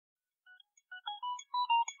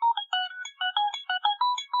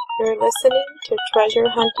You're listening to Treasure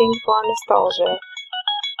Hunting for Nostalgia.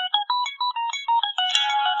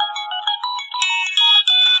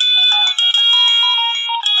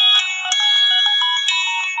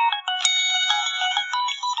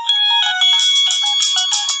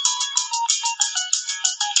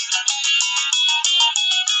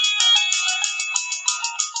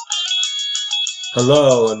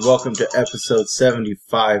 Hello and welcome to episode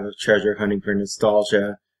 75 of Treasure Hunting for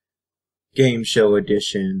Nostalgia, Game Show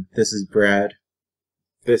Edition. This is Brad.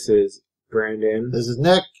 This is Brandon. This is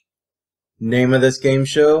Nick. Name of this game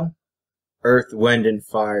show? Earth, Wind, and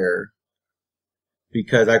Fire.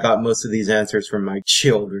 Because I got most of these answers from my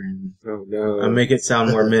children. Oh no. I'll make it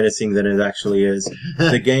sound more menacing than it actually is.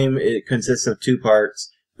 The game, it consists of two parts.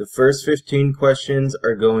 The first 15 questions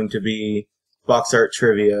are going to be box art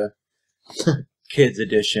trivia. Kids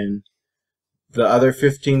edition. The other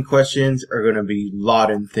 15 questions are going to be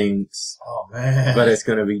Lawton Thinks. Oh man. But it's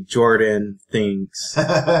going to be Jordan Thinks,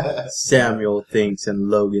 Samuel Thinks, and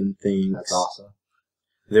Logan Thinks. That's awesome.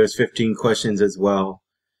 There's 15 questions as well.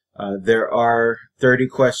 There are 30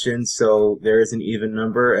 questions, so there is an even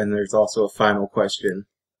number, and there's also a final question.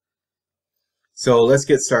 So let's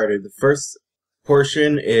get started. The first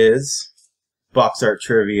portion is box art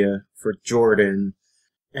trivia for Jordan.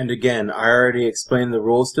 And again, I already explained the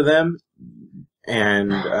rules to them,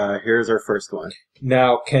 and here's our first one.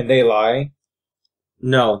 Now, can they lie?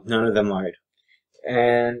 No, none of them lied.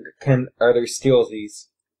 And are there stealsies?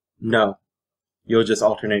 No. You'll just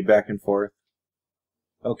alternate back and forth.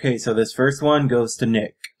 Okay, so this first one goes to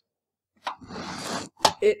Nick.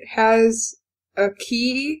 It has a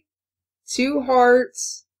key, 2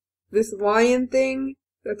 hearts, this lion thing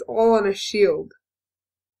that's all on a shield.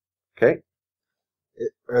 Okay.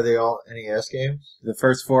 Are they all NES games? The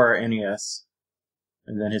first 4 are NES.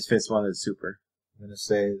 And then his fifth one is Super. I'm gonna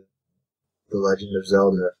say The Legend of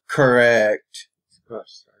Zelda. Correct.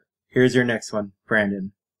 Here's your next one,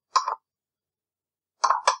 Brandon.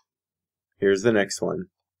 Here's the next one.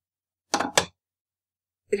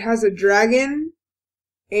 It has a dragon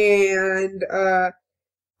and a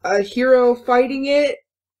hero fighting it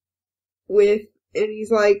and he's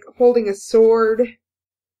like holding a sword,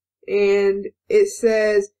 and it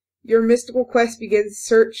says, "Your mystical quest begins.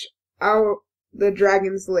 Search out the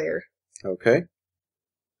dragon's lair." Okay.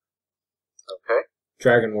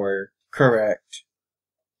 Dragon Warrior. Correct.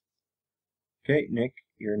 Okay, Nick,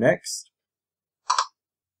 you're next.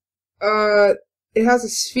 It has a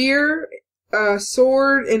sphere, a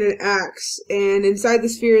sword, and an axe, and inside the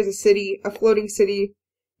sphere is a city, a floating city,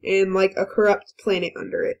 and like a corrupt planet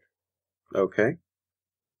under it. Okay.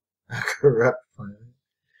 Corrupt planet.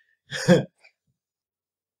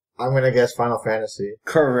 I'm gonna guess Final Fantasy.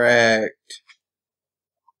 Correct.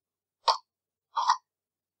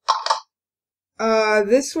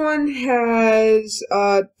 This one has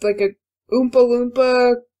like a Oompa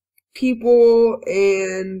Loompa people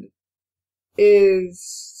and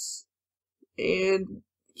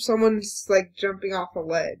someone's like jumping off a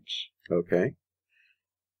ledge. Okay.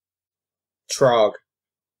 Trog.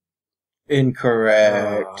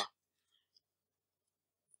 Incorrect.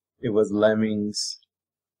 It was Lemmings.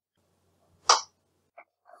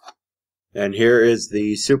 And here is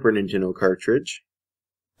the Super Nintendo cartridge.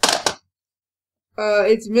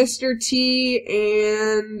 It's Mr. T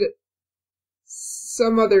and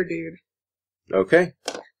some other dude. Okay.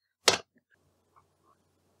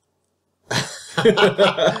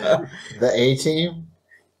 The A-Team?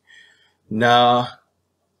 No.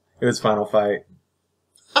 It was Final Fight.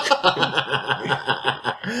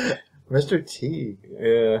 Mr. T.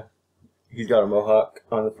 Yeah. He's got a mohawk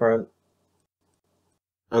on the front.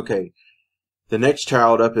 Okay. The next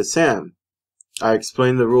child up is Sam. I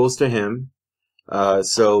explained the rules to him.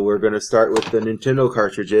 So we're going to start with the Nintendo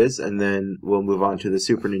cartridges, and then we'll move on to the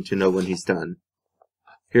Super Nintendo when he's done.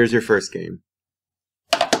 Here's your first game.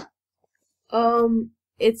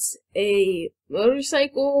 It's a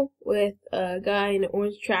motorcycle with a guy in an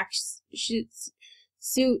orange track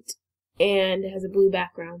suit and it has a blue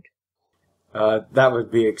background. That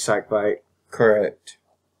would be Excitebike. Correct.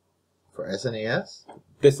 For SNES?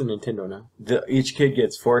 This is Nintendo now. Each kid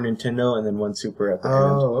gets 4 Nintendo and then 1 Super at the end.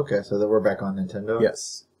 Oh, okay. So then we're back on Nintendo?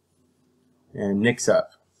 Yes. And Nick's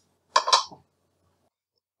up.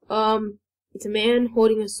 It's a man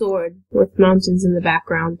holding a sword with mountains in the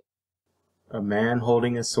background. A man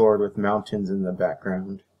holding a sword with mountains in the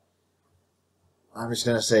background. I'm just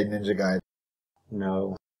gonna say Ninja Gaiden.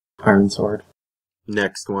 No. Iron Sword.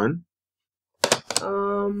 Next one.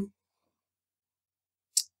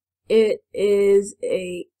 It is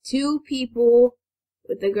 2 people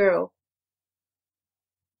with a girl.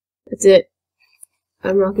 That's it.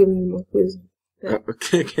 I'm not giving you more clues.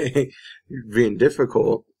 Okay, you're being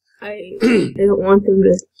difficult. I don't want them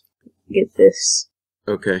to get this.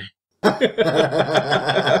 Okay.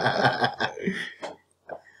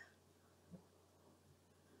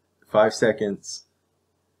 5 seconds.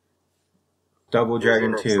 Double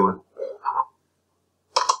Dragon 2.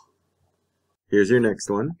 Here's your next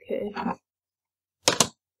one. Okay.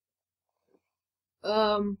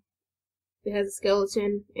 It has a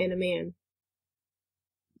skeleton and a man.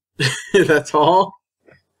 That's all?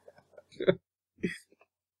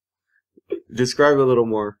 Describe a little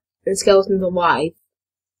more. The skeleton's alive.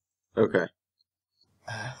 Okay.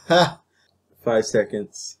 5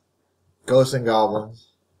 seconds. Ghosts and Goblins.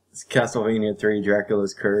 It's Castlevania 3,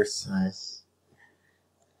 Dracula's Curse. Nice.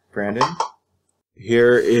 Brandon?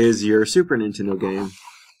 Here is your Super Nintendo game.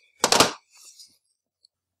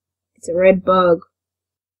 It's a red bug.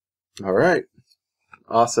 Alright.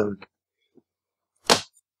 Awesome.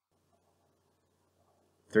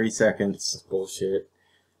 3 seconds. That's bullshit.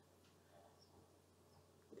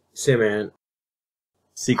 Simant.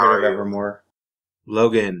 Secret of Evermore.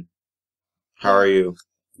 Logan. How are you?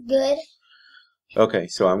 Good. Okay,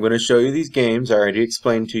 so I'm going to show you these games I already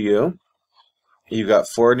explained to you. You've got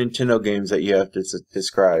 4 Nintendo games that you have to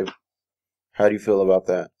describe. How do you feel about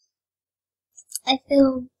that? I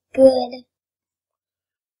feel good.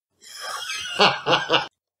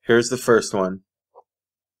 Here's the first one.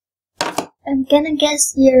 I'm gonna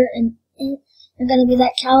guess you're gonna be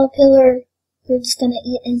that caterpillar who's just gonna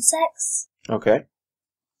eat insects. Okay.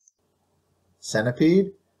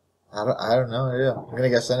 Centipede? I don't know. Yeah, I'm gonna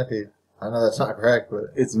guess centipede. I know that's not correct,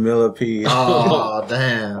 but It's Millipede. oh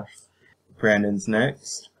damn! Brandon's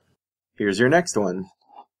next. Here's your next one.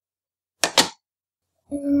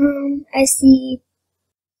 I see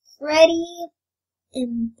Freddy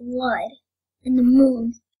and blood and the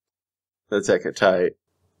moon. That's Hecatite.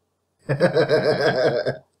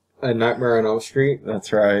 A Nightmare on Elm Street.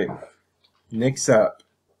 That's right. Nick's up.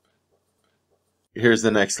 Here's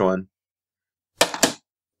the next one.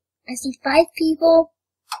 I see 5 people,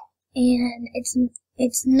 and it's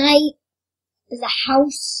night. There's a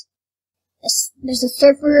house. There's a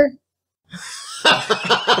surfer.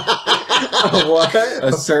 What?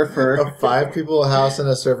 A surfer. A 5 people, a house, and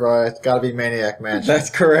a server. Oh, it's gotta be Maniac Mansion. That's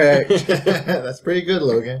correct. That's pretty good,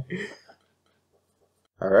 Logan.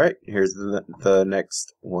 Alright, here's the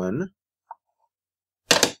next one.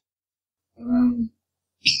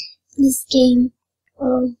 This game,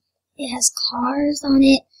 it has cars on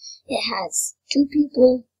it. It has 2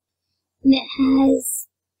 people, and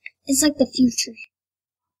it's like the future.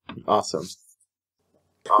 Awesome.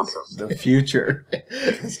 The future.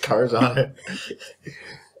 There's cars on it.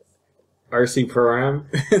 RC Pro-Am.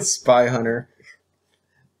 Spy Hunter.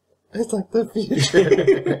 It's like the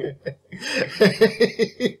future.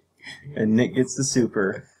 And Nick gets the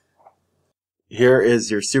super. Here is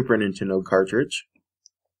your Super Nintendo cartridge.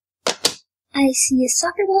 I see a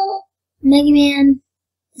soccer ball, Mega Man.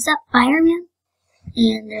 Is that Fireman?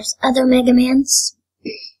 And there's other Mega Mans.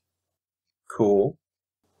 Cool.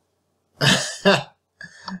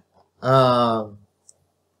 I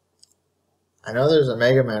know there's a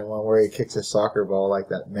Mega Man one where he kicks a soccer ball, like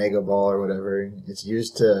that Mega Ball or whatever. It's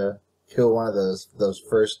used to kill one of those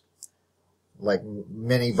first, like,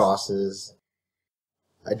 mini bosses.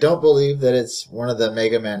 I don't believe that it's one of the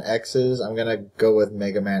Mega Man X's. I'm gonna go with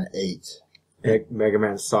Mega Man 8. Mega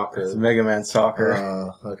Man Soccer. It's Mega Man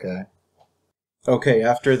Soccer. Okay. Okay,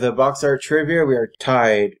 after the box art trivia, we are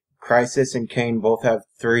tied. Crisis and Kane both have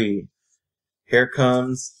 3. Here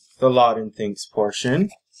comes the Lot and Thinks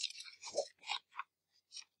portion.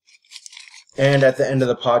 And at the end of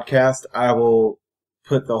the podcast, I will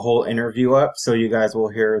put the whole interview up, so you guys will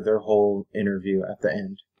hear their whole interview at the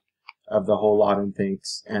end of the whole Lot and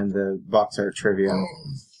Thinks and the box art trivia.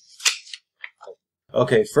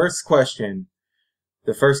 Okay, first question.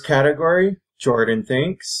 The first category, Jordan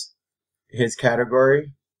thinks. His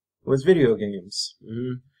category was video games.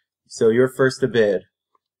 So you're first to bid.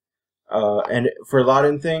 And for Lot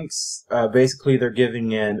and Thinks, basically they're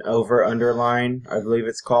giving an over-underline, I believe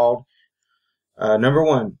it's called. Number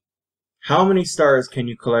 1, how many stars can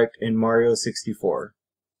you collect in Mario 64?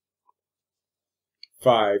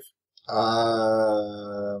 5.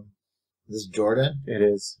 This is Jordan. It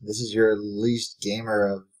is. This is your least gamer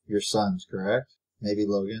of your sons, correct? Maybe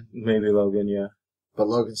Logan. Maybe Logan, yeah. But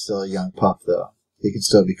Logan's still a young pup, though. He can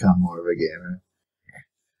still become more of a gamer.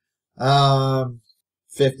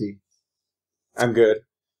 50. I'm good.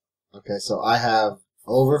 Okay, so I have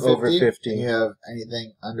over 50. Over 50. You have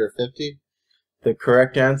anything under 50? The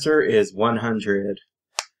correct answer is 100.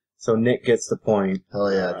 So Nick gets the point. Hell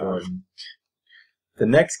yeah, Jordan. The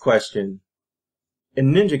next question.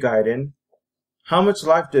 In Ninja Gaiden, how much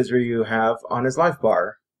life does Ryu have on his life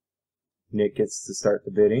bar? Nick gets to start the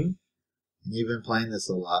bidding. You've been playing this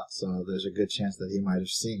a lot, so there's a good chance that he might have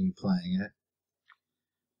seen you playing it.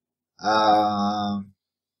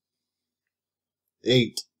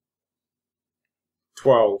 8.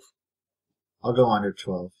 12. I'll go under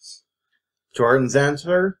 12. Jordan's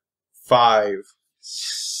answer, 5.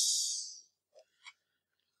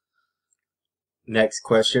 Next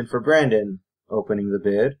question for Brandon, opening the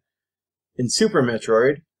bid. In Super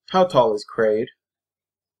Metroid, how tall is Kraid?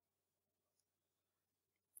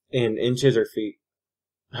 In inches or feet?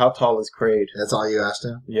 How tall is Kraid? That's all you asked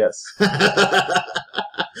him? Yes.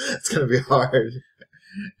 It's gonna be hard.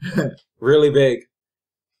 Really big.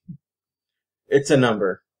 It's a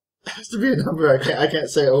number. It has to be a number. I can't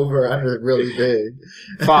say over or under really big.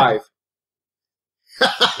 5.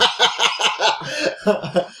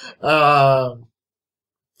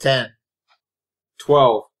 10.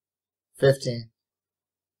 12. 15.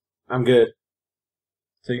 I'm good.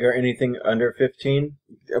 So you're anything under 15?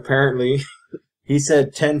 Apparently. He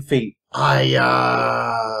said 10 feet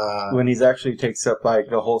Hiya. when he's actually takes up like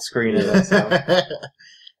the whole screen of that sound.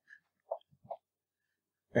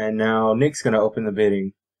 And now Nick's going to open the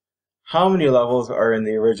bidding. How many levels are in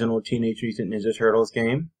the original Teenage Mutant Ninja Turtles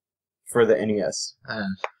game for the NES?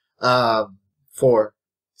 4.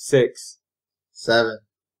 6. 7.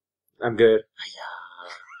 I'm good. I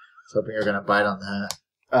was hoping you were gonna bite on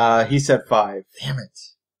that. He said 5. Damn it.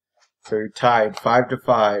 So you're tied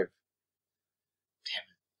 5-5.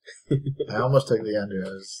 I almost took the under. I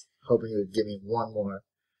was hoping you would give me one more.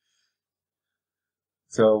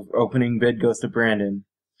 So opening bid goes to Brandon.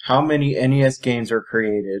 How many NES games were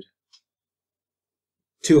created?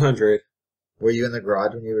 200. Were you in the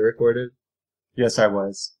garage when you recorded? Yes, I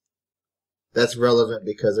was. That's relevant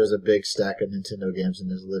because there's a big stack of Nintendo games in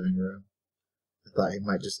his living room. I thought he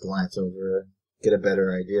might just glance over and get a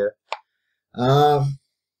better idea.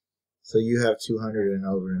 So you have 200 and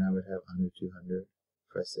over, and I would have under 200.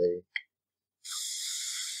 If I say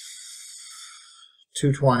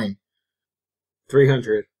 220.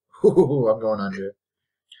 300. Ooh, I'm going under.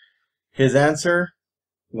 His answer,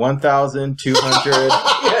 1,224.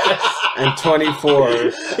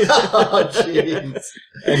 Oh, jeez.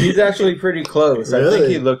 And he's actually pretty close. I think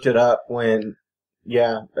Really? he looked it up when,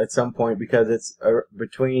 at some point, because it's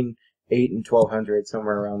between 8 and 1,200,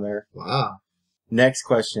 somewhere around there. Wow. Next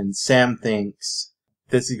question. Sam thinks.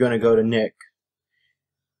 This is going to go to Nick.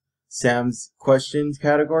 Sam's questions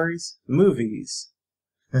categories. Movies.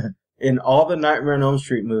 In all the Nightmare on Elm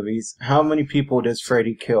Street movies, how many people does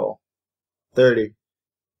Freddy kill? 30.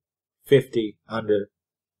 50. Under.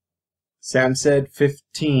 Sam said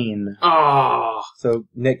 15. Ah. So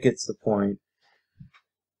Nick gets the point.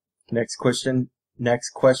 Next question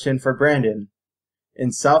for Brandon.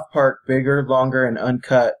 In South Park, Bigger, Longer, and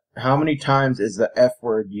Uncut, how many times is the F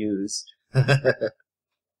word used? 10.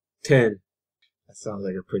 10. That sounds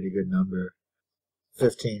like a pretty good number.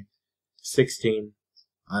 15. 16.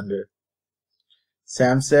 Under.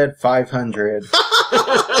 Sam said 500.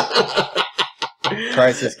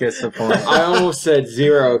 Crisis gets the point. I almost said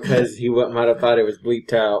 0 because he might have thought it was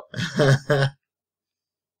bleeped out.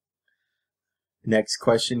 Next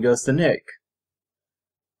question goes to Nick.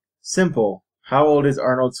 Simple. How old is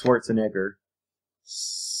Arnold Schwarzenegger?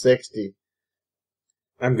 60.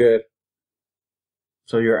 I'm good.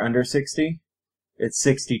 So you're under 60? It's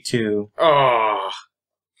 62. Oh.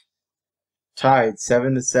 Tied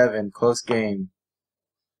 7-7. Close game.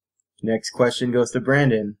 Next question goes to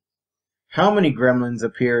Brandon. How many gremlins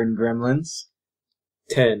appear in Gremlins?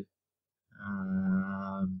 10.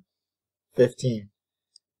 15.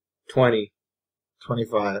 20.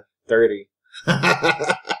 25. 30.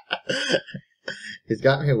 He's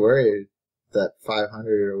got me worried. That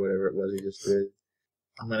 500 or whatever it was he just did.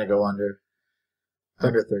 I'm gonna go under.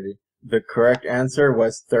 Under 30. The correct answer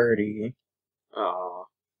was 30. Oh.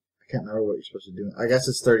 I can't remember what you're supposed to do. I guess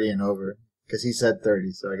it's 30 and over. Because he said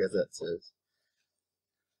 30, so I guess that's it.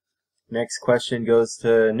 Next question goes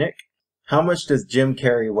to Nick. How much does Jim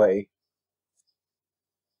Carrey weigh?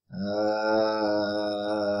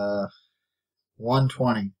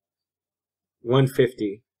 120.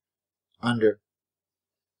 150. Under.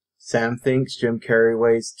 Sam thinks Jim Carrey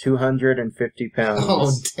weighs 250 pounds.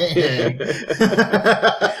 Oh, dang.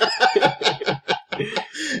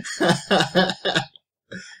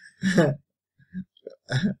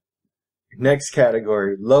 Next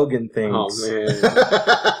category, Logan thinks. Oh, man.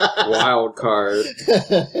 Wild card.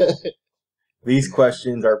 These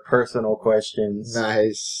questions are personal questions.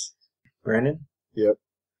 Nice. Brandon? Yep.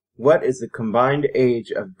 What is the combined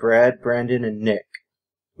age of Brad, Brandon, and Nick?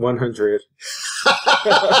 100.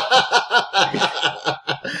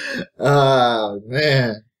 Oh,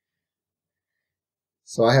 man.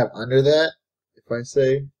 So I have under that, if I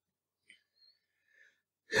say.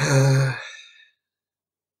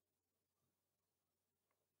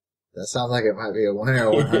 That sounds like it might be a winner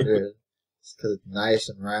 100. Just because it's nice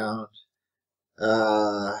and round.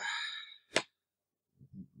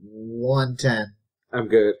 110. I'm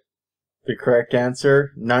good. The correct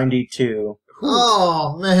answer, 92.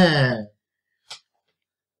 Oh, man.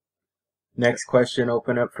 Next question,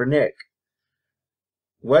 open up for Nick.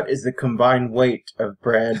 What is the combined weight of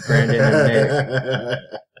Brad, Brandon, and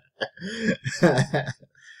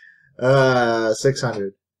Nick?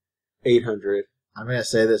 600. 800. I'm going to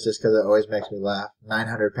say this just because it always makes me laugh.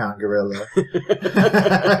 900-pound gorilla.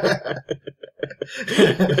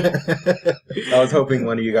 I was hoping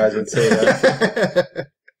one of you guys would say that.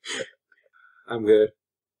 I'm good.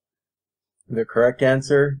 The correct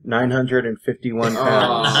answer, 951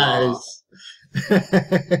 pounds.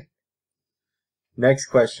 Nice. Next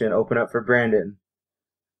question, open up for Brandon.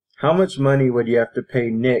 How much money would you have to pay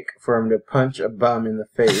Nick for him to punch a bum in the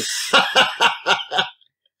face?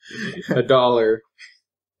 $1.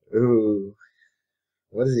 Ooh.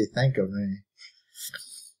 What does he think of me?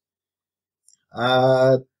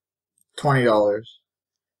 $20.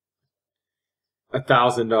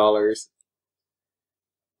 $1,000.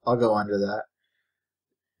 I'll go under that.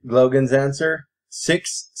 Logan's answer,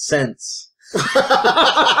 6 cents.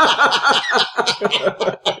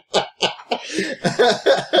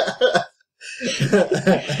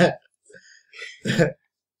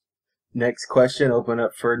 Next question, open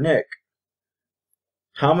up for Nick.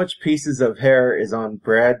 How much pieces of hair is on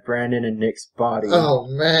Brad, Brandon, and Nick's body? Oh,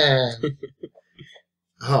 man.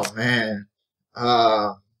 Oh, man.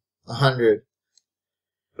 100.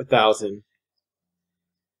 1,000.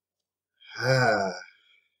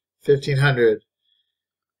 1,500.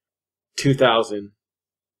 2,000.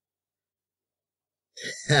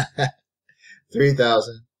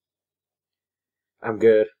 3,000. I'm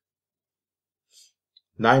good.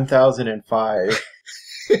 9,005.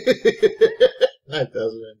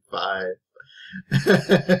 9,005.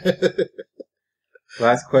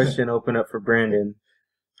 Last question, open up for Brandon.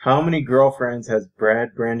 How many girlfriends has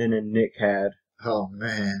Brad, Brandon, and Nick had? Oh,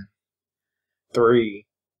 man. 3.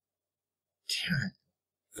 Damn it.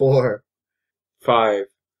 4. 5.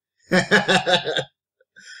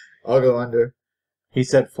 I'll go under. He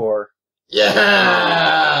said 4.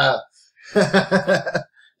 Yeah!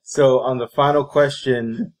 So on the final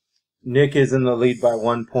question, Nick is in the lead by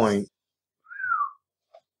 1 point.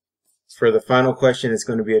 For the final question, it's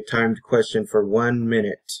going to be a timed question for 1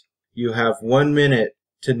 minute. You have 1 minute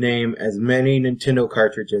to name as many Nintendo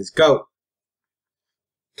cartridges. Go!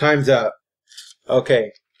 Time's up.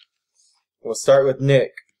 Okay. We'll start with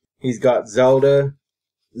Nick. He's got Zelda,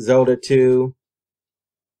 Zelda 2,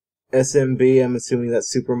 SMB, I'm assuming that's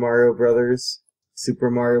Super Mario Brothers, Super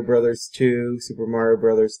Mario Brothers 2, Super Mario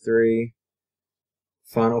Brothers 3,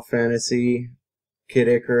 Final Fantasy, Kid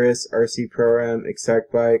Icarus, RC Pro-Am,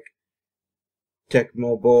 Excitebike,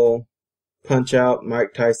 Tecmo Bowl, Punch-Out,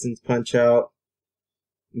 Mike Tyson's Punch-Out,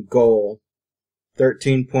 Goal.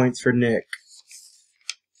 13 points for Nick.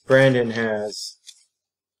 Brandon has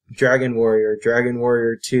Dragon Warrior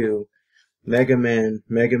 2, Mega Man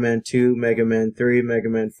 2, Mega Man 3, Mega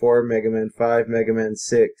Man 4, Mega Man 5, Mega Man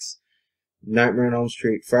 6, Nightmare on Elm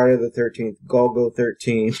Street, Friday the 13th, Golgo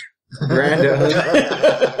 13, Random,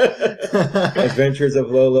 Adventures of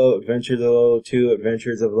Lolo 2,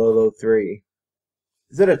 Adventures of Lolo 3.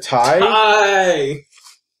 Is it a tie? Tie!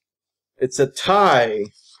 It's a tie.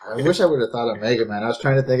 I wish I would have thought of Mega Man. I was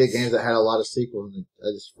trying to think of games that had a lot of sequels, and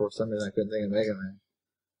for some reason I couldn't think of Mega Man.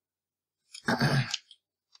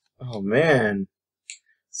 Oh man.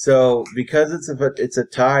 So because it's a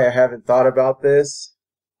tie, I haven't thought about this.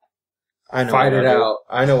 I know. Fight it out.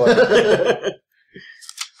 I know what I'll do.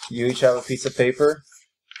 You each have a piece of paper.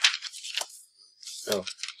 Oh.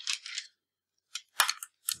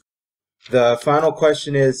 The final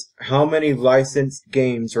question is, how many licensed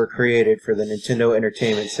games were created for the Nintendo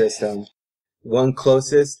Entertainment System? One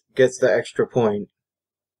closest gets the extra point.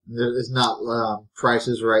 It's not Price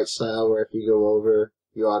is Right style where if you go over,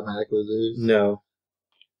 you automatically lose. No.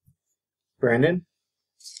 Brandon?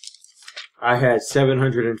 I had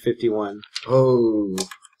 751. Oh,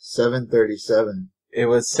 737. It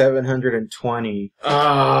was 720.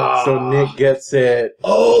 Ah! So Nick gets it.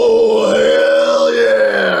 Oh, hell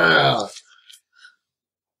yeah!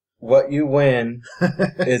 What you win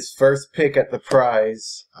is first pick at the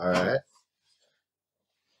prize. Alright.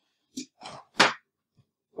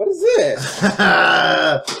 What is this?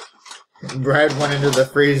 Brad went into the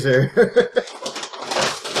freezer.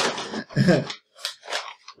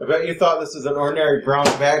 I bet you thought this was an ordinary brown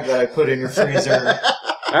bag that I put in your freezer.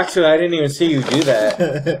 Actually, I didn't even see you do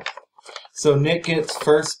that. So Nick gets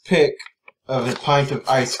first pick of a pint of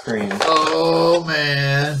ice cream. Oh,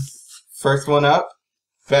 man. First one up,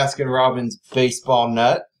 Baskin-Robbins baseball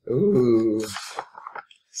nut. Ooh.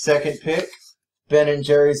 Second pick, Ben &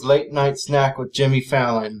 Jerry's late night snack with Jimmy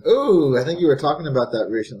Fallon. Ooh, I think you were talking about that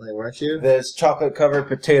recently, weren't you? There's chocolate covered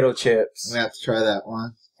potato chips. I'm going to have to try that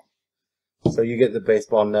one. So you get the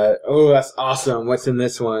baseball nut. Oh, that's awesome. What's in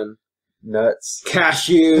this one? Nuts.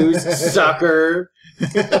 Cashews, sucker.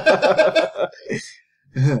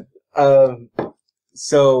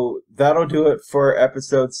 So that'll do it for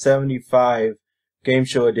episode 75, Game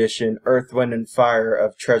Show Edition, Earth, Wind, and Fire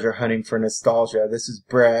of Treasure Hunting for Nostalgia. This is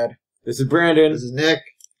Brad. This is Brandon. This is Nick.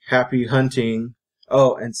 Happy hunting.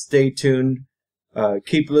 Oh, and stay tuned.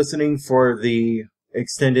 Keep listening for the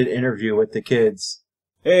extended interview with the kids.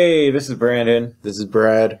 Hey, this is Brandon. This is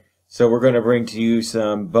Brad. So we're going to bring to you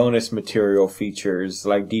some bonus material features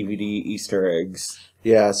like DVD Easter eggs.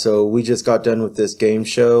 Yeah, so we just got done with this game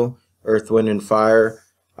show, Earth, Wind, and Fire.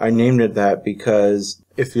 I named it that because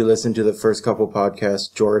if you listen to the first couple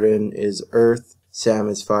podcasts, Jordan is Earth, Sam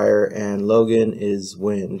is Fire, and Logan is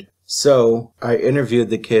Wind. So I interviewed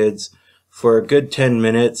the kids for a good 10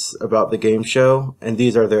 minutes about the game show, and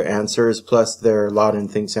these are their answers, plus their Lot and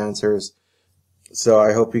Things answers. So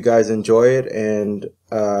I hope you guys enjoy it, and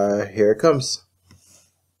here it comes.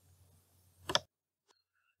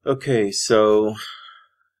 Okay, so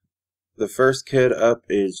the first kid up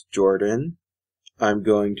is Jordan. I'm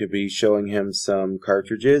going to be showing him some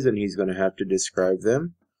cartridges, and he's going to have to describe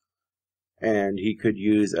them. And he could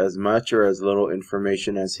use as much or as little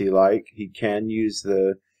information as he like. He can use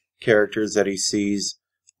the characters that he sees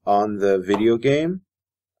on the video game.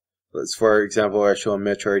 Let's, for example, I show him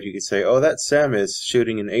Metroid, he could say, oh, that's Samus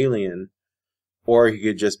shooting an alien. Or he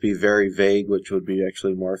could just be very vague, which would be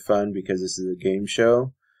actually more fun because this is a game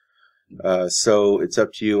show. So it's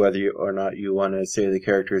up to you whether or not you want to say the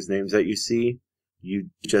characters' names that you see. You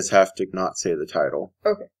just have to not say the title.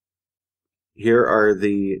 Okay. Here are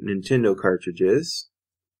the Nintendo cartridges.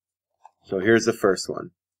 So here's the first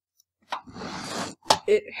one.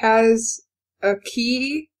 It has a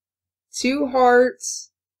key, 2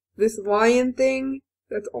 hearts, this lion thing,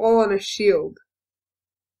 that's all on a shield.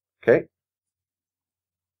 Okay.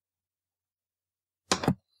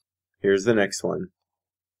 Here's the next one.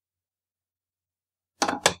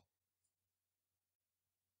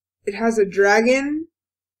 It has a dragon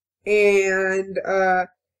and a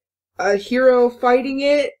hero fighting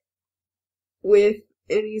it and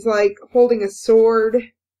he's like holding a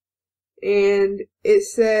sword, and it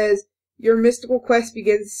says, your mystical quest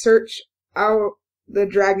begins, search out the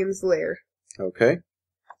dragon's lair. Okay.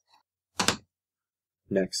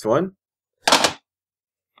 Next one.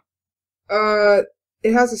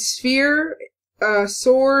 It has a sphere, a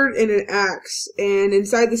sword, and an axe, and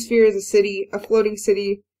inside the sphere is a city, a floating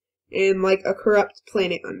city, and like a corrupt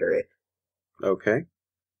planet under it. Okay.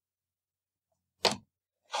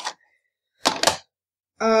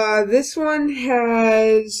 This one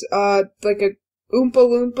has like a Oompa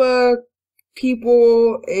Loompa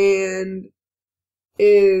people and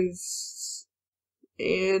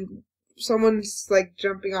someone's like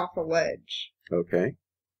jumping off a ledge. Okay.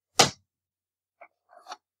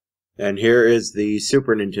 And here is the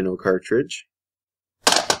Super Nintendo cartridge.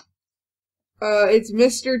 It's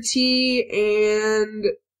Mr. T and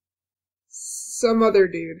some other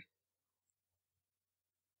dude.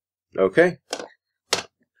 Okay.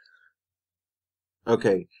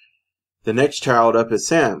 Okay. The next child up is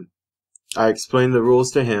Sam. I explained the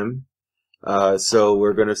rules to him. So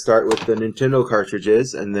we're going to start with the Nintendo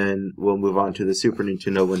cartridges, and then we'll move on to the Super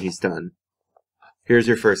Nintendo when he's done. Here's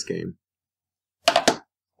your first game.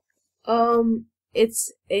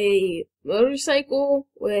 It's a motorcycle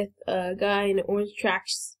with a guy in an orange track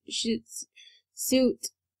suit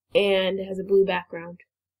and it has a blue background.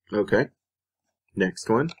 Okay. Next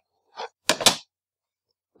one.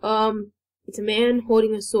 It's a man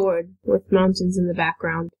holding a sword with mountains in the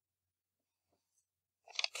background.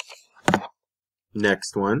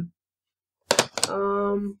 Next one.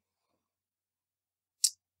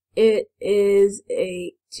 It is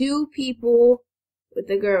 2 people with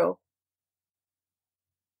a girl.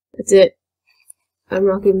 That's it. I'm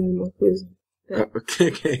not giving you more clues.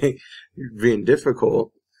 Okay. You're being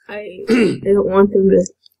difficult. I don't want them to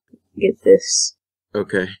get this.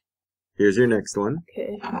 Okay. Here's your next one.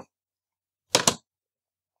 Okay.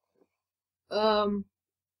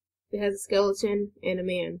 It has a skeleton and a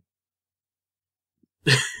man.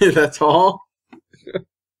 That's all?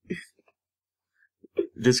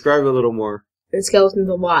 Describe a little more. The skeleton's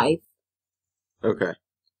alive. Okay.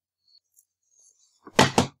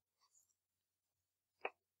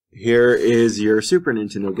 Here is your Super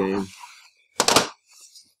Nintendo game.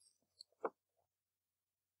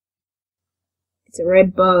 It's a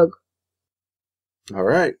red bug. All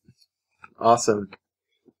right. Awesome.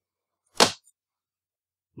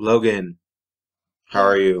 Logan, how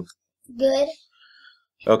are you? Good.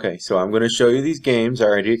 Okay, so I'm going to show you these games I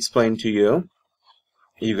already explained to you.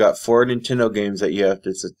 You've got 4 Nintendo games that you have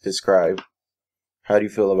to describe. How do you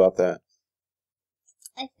feel about that?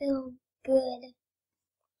 I feel good.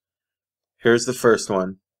 Here's the first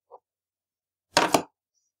one.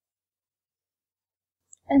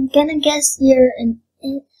 I'm gonna guess you're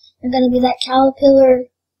gonna be that caterpillar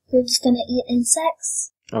who's just gonna eat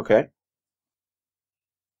insects. Okay.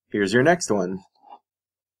 Here's your next one.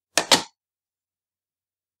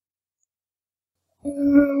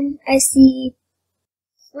 I see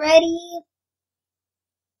Freddy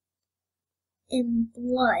and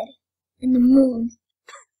blood and the moon.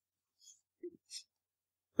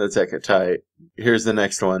 That's like a tie. Here's the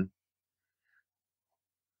next one.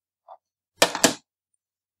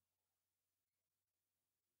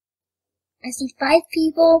 I see 5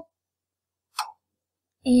 people,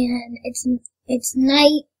 and it's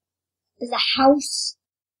night. There's a house.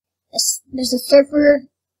 There's a surfer.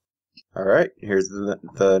 All right. Here's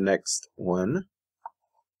the next one.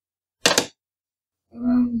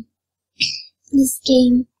 This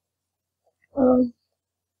game,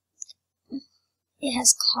 it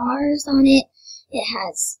has cars on it. It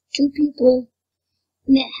has 2 people,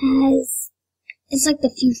 and it's like the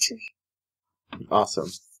future. Awesome.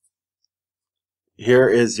 Here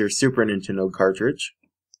is your Super Nintendo cartridge.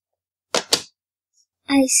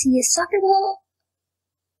 I see a soccer ball,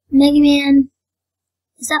 Mega Man.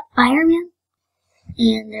 Is that Fireman?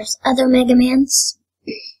 And there's other Mega Mans.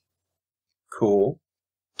 Cool.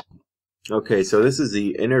 Okay, so this is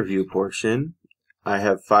the interview portion. I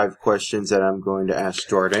have 5 questions that I'm going to ask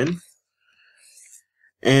Jordan.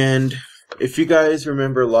 And if you guys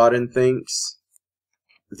remember Loudon Thinks,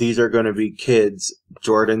 these are going to be kids.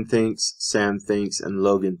 Jordan thinks, Sam thinks, and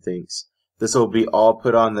Logan thinks. This will be all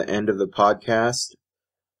put on the end of the podcast,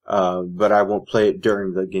 but I won't play it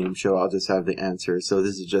during the game show. I'll just have the answer. So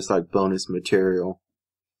this is just like bonus material.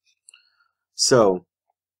 So,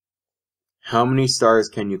 how many stars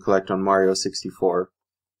can you collect on Mario 64?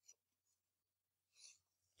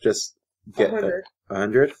 Just get 100.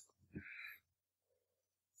 100?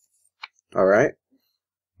 Alright.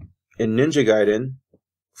 In Ninja Gaiden,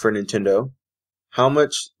 for Nintendo, how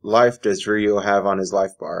much life does Ryo have on his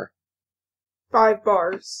life bar? 5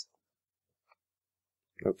 bars.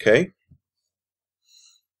 Okay.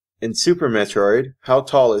 In Super Metroid, how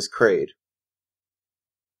tall is Kraid?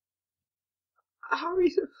 How are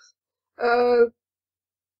you?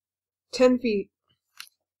 10 feet.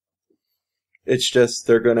 It's just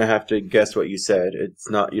they're gonna have to guess what you said. It's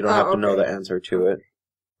not, you don't have to know the answer to it.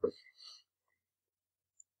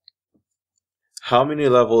 How many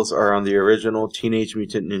levels are on the original Teenage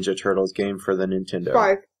Mutant Ninja Turtles game for the Nintendo?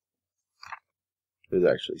 5. There's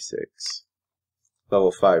actually 6.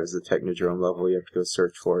 Level 5 is the Technodrome level. You have to go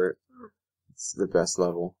search for it. It's the best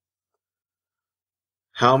level.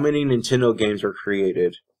 How many Nintendo games were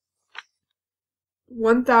created?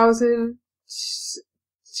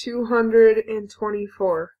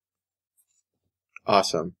 1,224.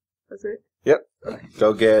 Awesome. That's it? Yep.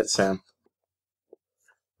 Go get it, Sam.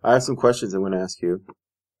 I have some questions I want to ask you.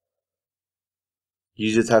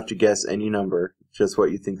 You just have to guess any number, just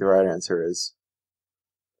what you think the right answer is.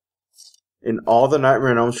 In all the Nightmare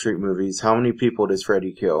on Elm Street movies, how many people does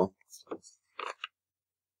Freddy kill?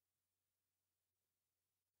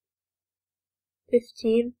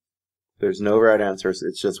 15. There's no right answers.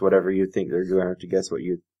 It's just whatever you think. They're going to have to guess what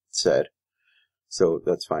you said. So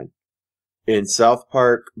that's fine. In South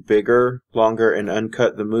Park, Bigger, Longer, and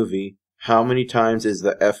Uncut the movie, how many times is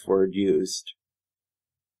the F word used?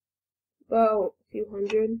 About a few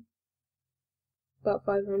hundred. About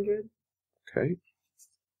 500. Okay.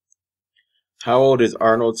 How old is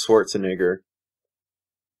Arnold Schwarzenegger?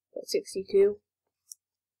 About 62.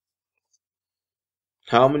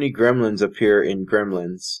 How many gremlins appear in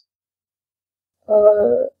Gremlins?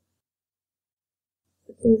 I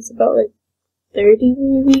think it's about like 30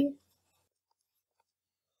 maybe.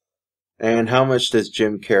 And how much does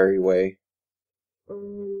Jim Carrey weigh?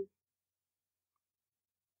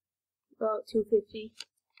 About 250.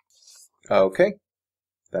 Okay.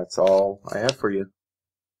 That's all I have for you.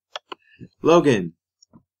 Logan,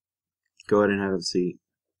 go ahead and have a seat.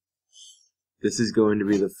 This is going to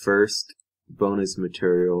be the first bonus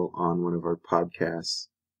material on one of our podcasts.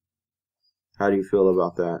 How do you feel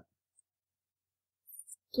about that?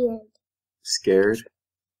 Scared. Scared?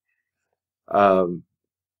 I'm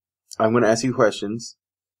going to ask you questions.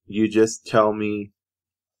 You just tell me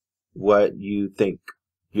what you think.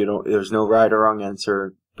 There's no right or wrong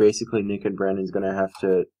answer. Basically, Nick and Brandon's going to have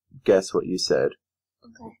to guess what you said.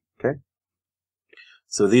 Okay. Okay?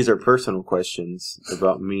 So these are personal questions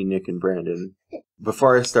about me, Nick, and Brandon.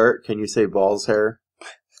 Before I start, can you say balls hair?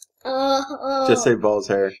 Just say balls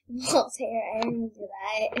hair. Balls hair. I remember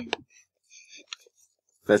that.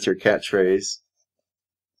 That's your catchphrase.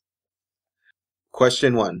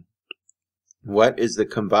 Question 1. What is the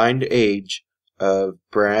combined age of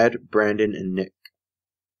Brad, Brandon, and Nick?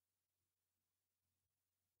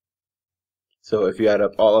 So if you add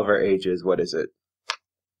up all of our ages, what is it?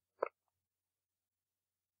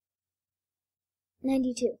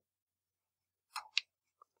 92.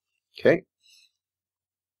 Okay.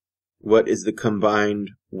 What is the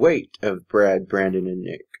combined weight of Brad, Brandon, and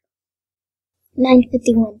Nick?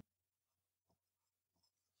 951.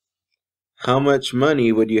 How much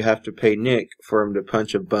money would you have to pay Nick for him to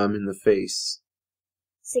punch a bum in the face?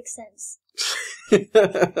 6 cents.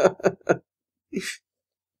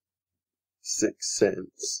 6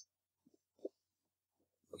 cents.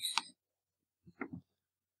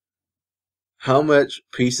 How much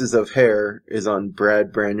pieces of hair is on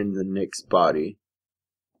Brad, Brandon, and Nick's body?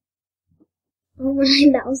 Over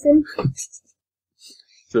 9,000.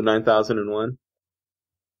 So 9,001?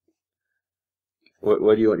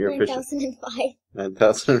 What do you want your official? 9,005.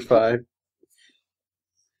 9,005.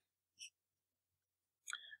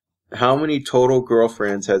 How many total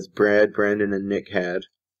girlfriends has Brad, Brandon, and Nick had?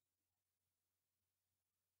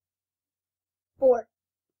 4.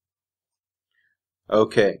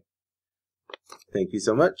 Okay. Thank you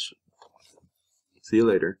so much. See you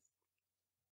later.